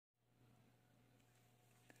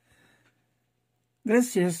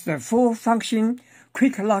This is the full-function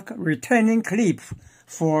quick lock retaining clip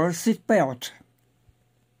for seat belt.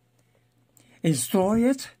 Install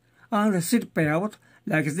it on the seat belt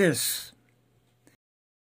like this.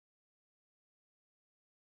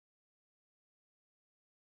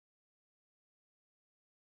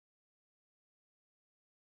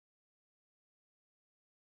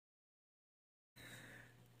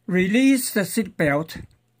 Release the seat belt.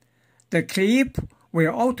 The clip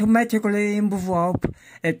will automatically move up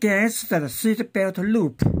against the seat belt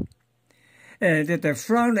loop, and the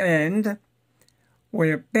front end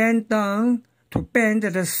will bend down to bend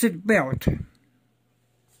the seat belt.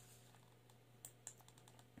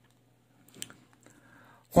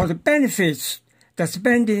 What benefits does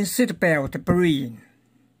bending seat belt bring?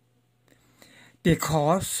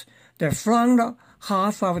 Because the front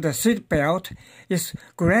half of the seat belt is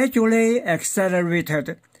gradually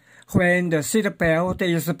accelerated when the seat belt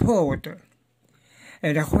is pulled,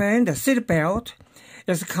 and when the seat belt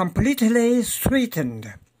is completely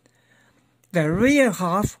straightened, the rear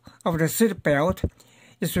half of the seat belt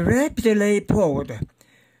is rapidly pulled,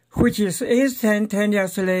 which is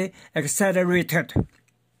instantaneously accelerated.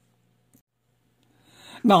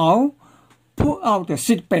 Now, pull out the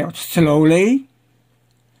seat belt slowly,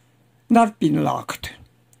 not being locked.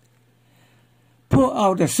 Pull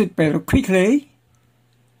out the seat belt quickly,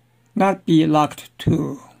 not be locked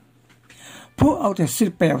too. Pull out the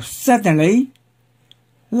seat belt suddenly,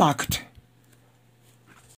 locked.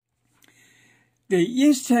 The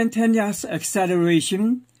instantaneous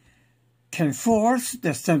acceleration can force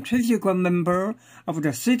the centrifugal member of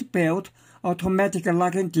the seat belt automatic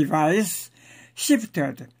locking device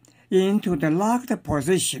shifted into the locked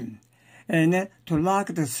position and to lock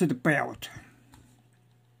the seat belt.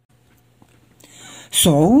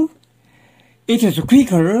 So, it is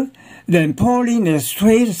quicker than pulling a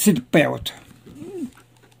straight seat belt.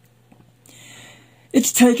 It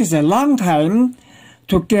takes a long time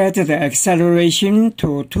to get the acceleration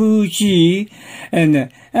to 2G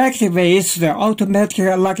and activates the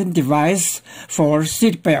automatic locking device for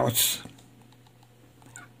seat belts.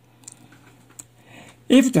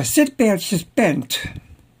 If the seat belt is bent,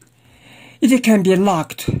 it can be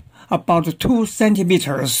locked about 2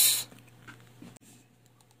 centimeters.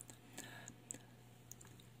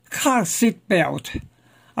 Car seat belts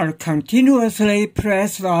are continuously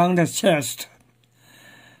pressed on the chest.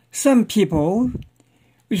 Some people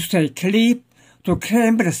use a clip to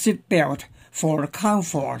clamp the seat belt for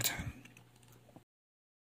comfort.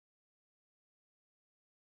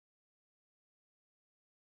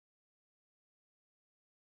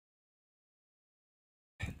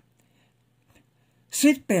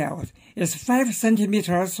 Seat belt is 5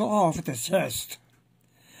 centimeters off the chest.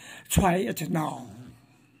 Try it now.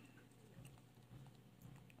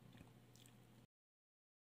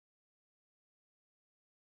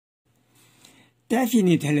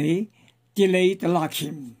 Definitely delayed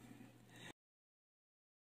locking.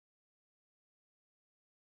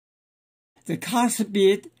 The car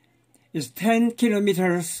speed is 10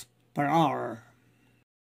 kilometers per hour.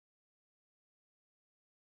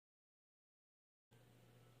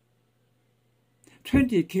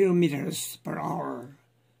 "20 kilometers per hour.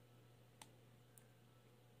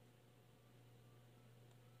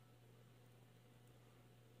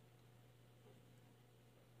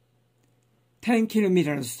 "10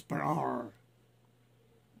 kilometers per hour.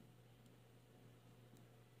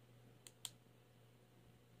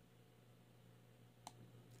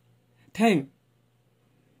 "10.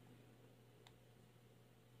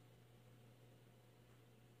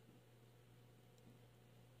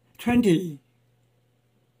 20.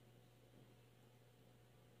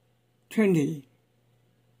 20.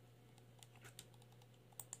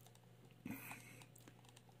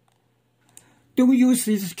 Don't use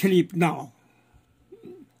this clip now.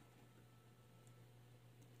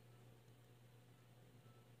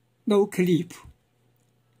 No clip.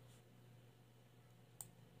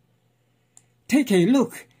 Take a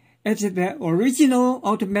look at the original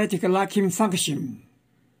automatic locking function.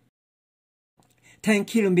 10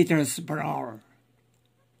 kilometers per hour.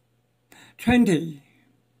 20.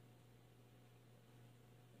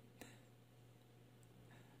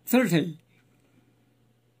 30.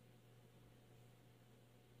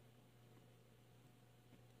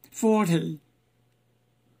 40.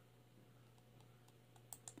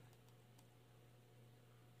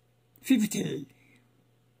 50.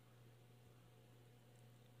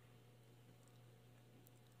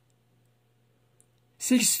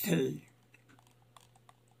 60.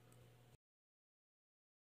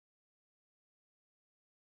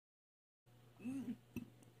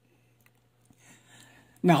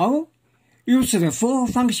 Now, use the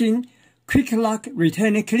four-function quick lock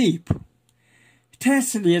return clip.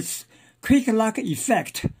 Test its quick lock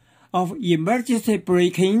effect of emergency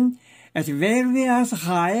braking at various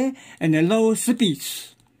high and low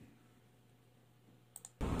speeds.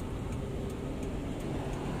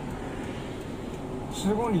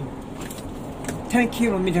 (10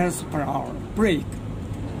 kilometers per hour. Brake.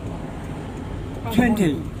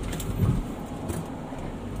 20.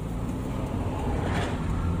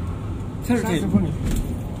 30.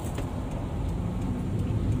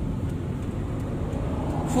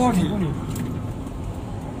 40.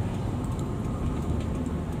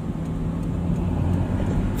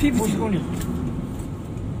 50.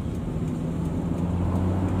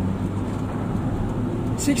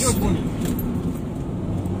 60.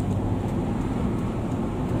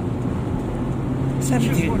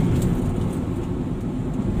 70.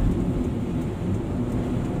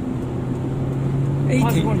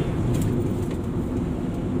 80.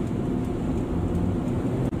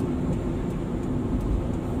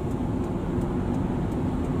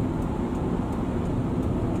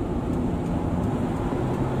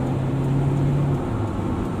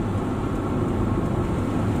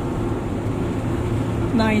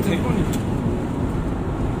 90.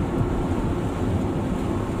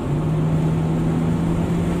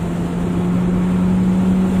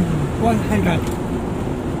 100.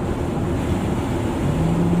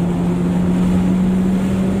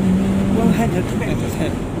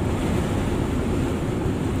 110.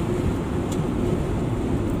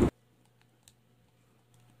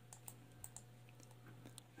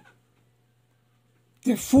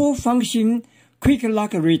 The four-function quick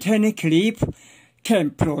lock return clip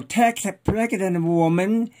can protect pregnant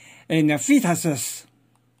women and fetuses.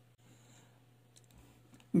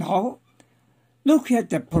 Now, look at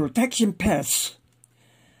the protection pads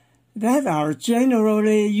that are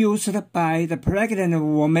generally used by the pregnant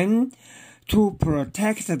woman to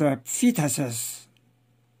protect the fetuses.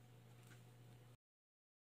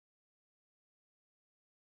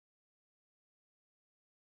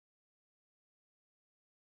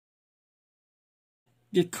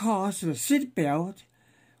 Because the seatbelt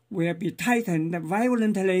will be tightened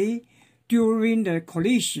violently during the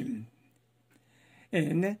collision,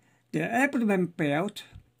 and the abdomen belt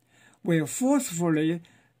will forcefully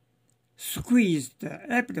squeeze the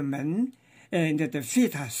abdomen and the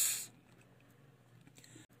fetus.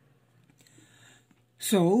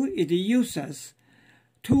 So it uses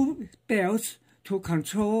two belts to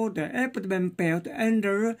control the abdomen belt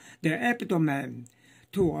under the abdomen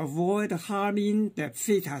to avoid harming the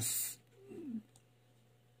fetus.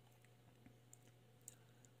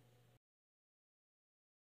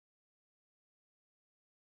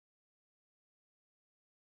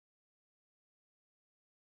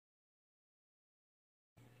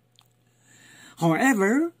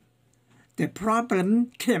 However, the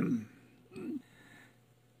problem came.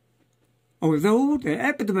 Although the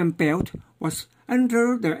abdomen belt was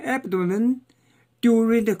under the abdomen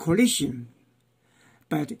during the collision,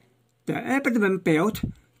 but the abdomen belt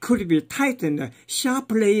could be tightened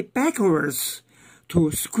sharply backwards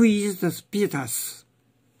to squeeze the fetus,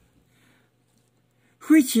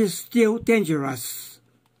 which is still dangerous.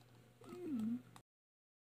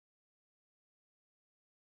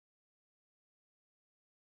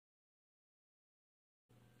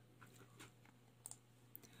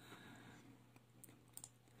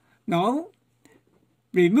 Now,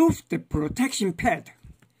 remove the protection pad.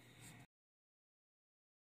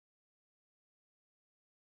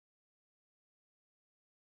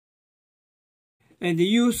 And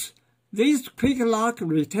use this quick lock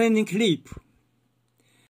retaining clip.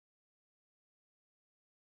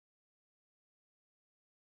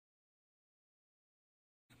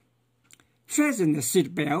 Fasten the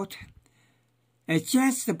seat belt.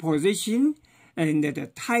 Adjust the position and the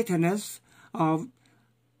tightness of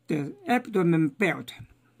the abdomen belt.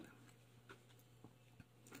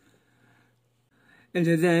 And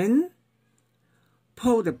then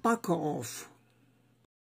pull the buckle off.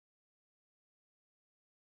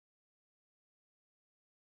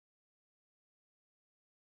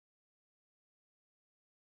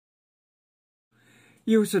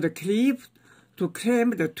 Use the clip to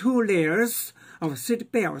clamp the two layers of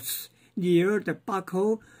seat belts near the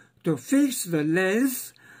buckle to fix the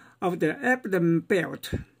length of the abdomen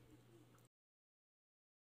belt.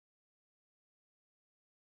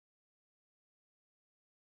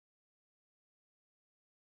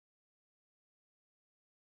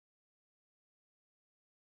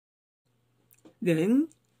 Then,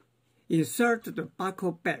 insert the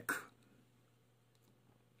buckle back.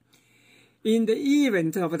 In the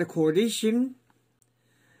event of the collision,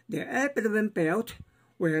 the abdomen belt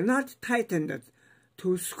will not tighten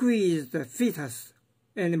to squeeze the fetus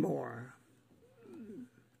anymore.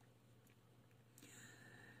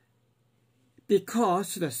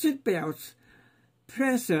 Because the seatbelt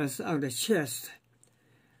presses on the chest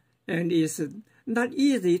and is not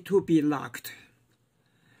easy to be locked,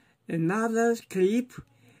 another clip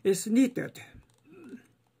is needed.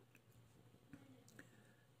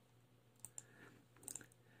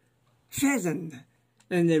 Fasten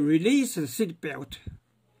and release the seatbelt.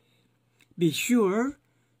 Be sure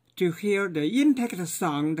to hear the impact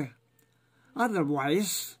sound.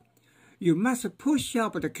 Otherwise, you must push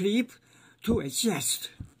up the clip to adjust.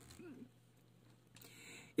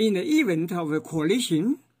 In the event of a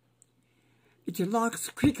collision, it locks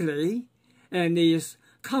quickly and is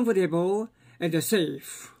comfortable and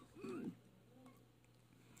safe.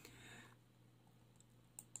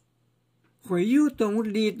 When you don't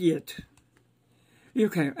need it, you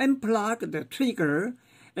can unplug the trigger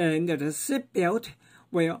and the seatbelt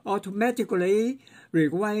will automatically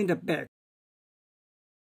rewind back.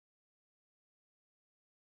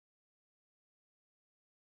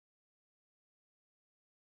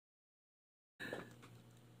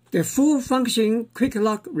 The full-function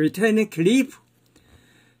quick-lock return clip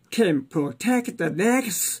can protect the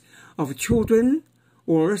necks of children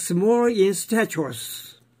or small in stature.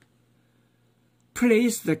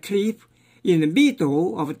 Place the clip in the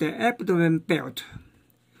middle of the abdomen belt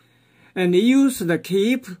and use the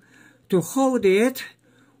clip to hold it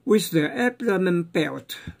with the abdomen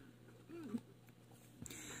belt.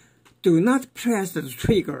 Do not press the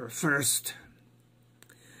trigger first.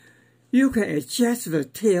 You can adjust the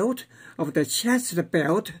tilt of the chest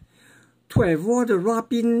belt to avoid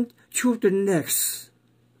rubbing children's necks.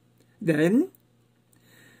 Then,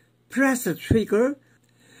 press the trigger.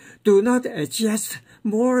 Do not adjust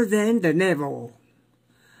more than the navel.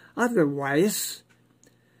 Otherwise,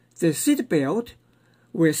 the seatbelt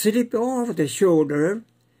will slip off the shoulder.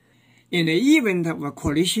 In the event of a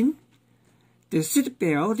collision, the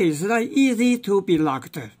seatbelt is not easy to be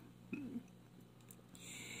locked.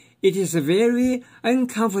 It is very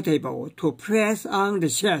uncomfortable to press on the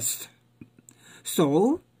chest,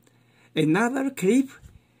 so another clip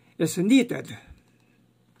is needed.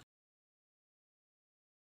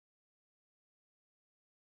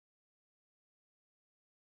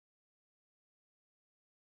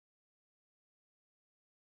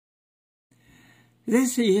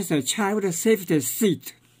 This is a child safety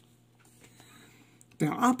seat.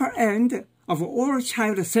 The upper end of all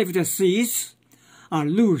child safety seats are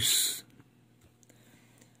loose,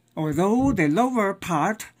 although the lower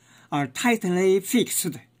part are tightly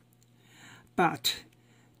fixed, but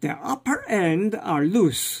the upper end are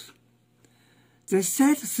loose. The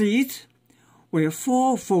side seat will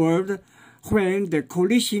fall forward when the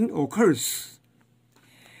collision occurs.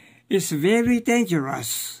 It's very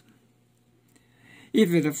dangerous.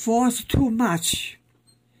 If it falls too much,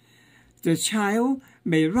 the child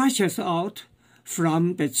may rush out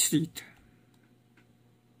from the seat.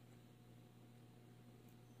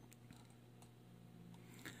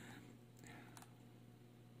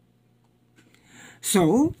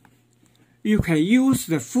 So, you can use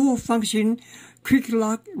the full-function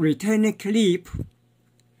quick-lock return clip,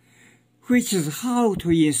 which is how to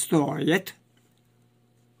install it.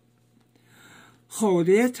 Hold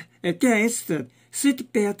it against the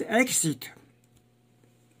seatbelt exit.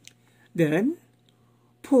 Then,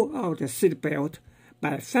 pull out the seatbelt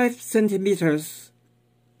by 5 centimeters.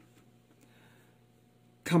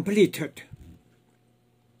 Completed.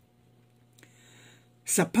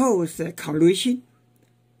 Suppose a collision.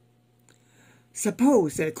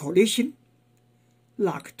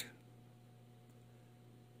 Locked.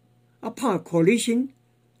 Upon collision,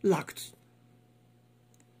 locked.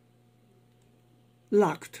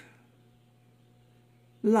 Locked.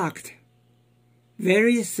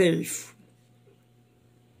 Very safe.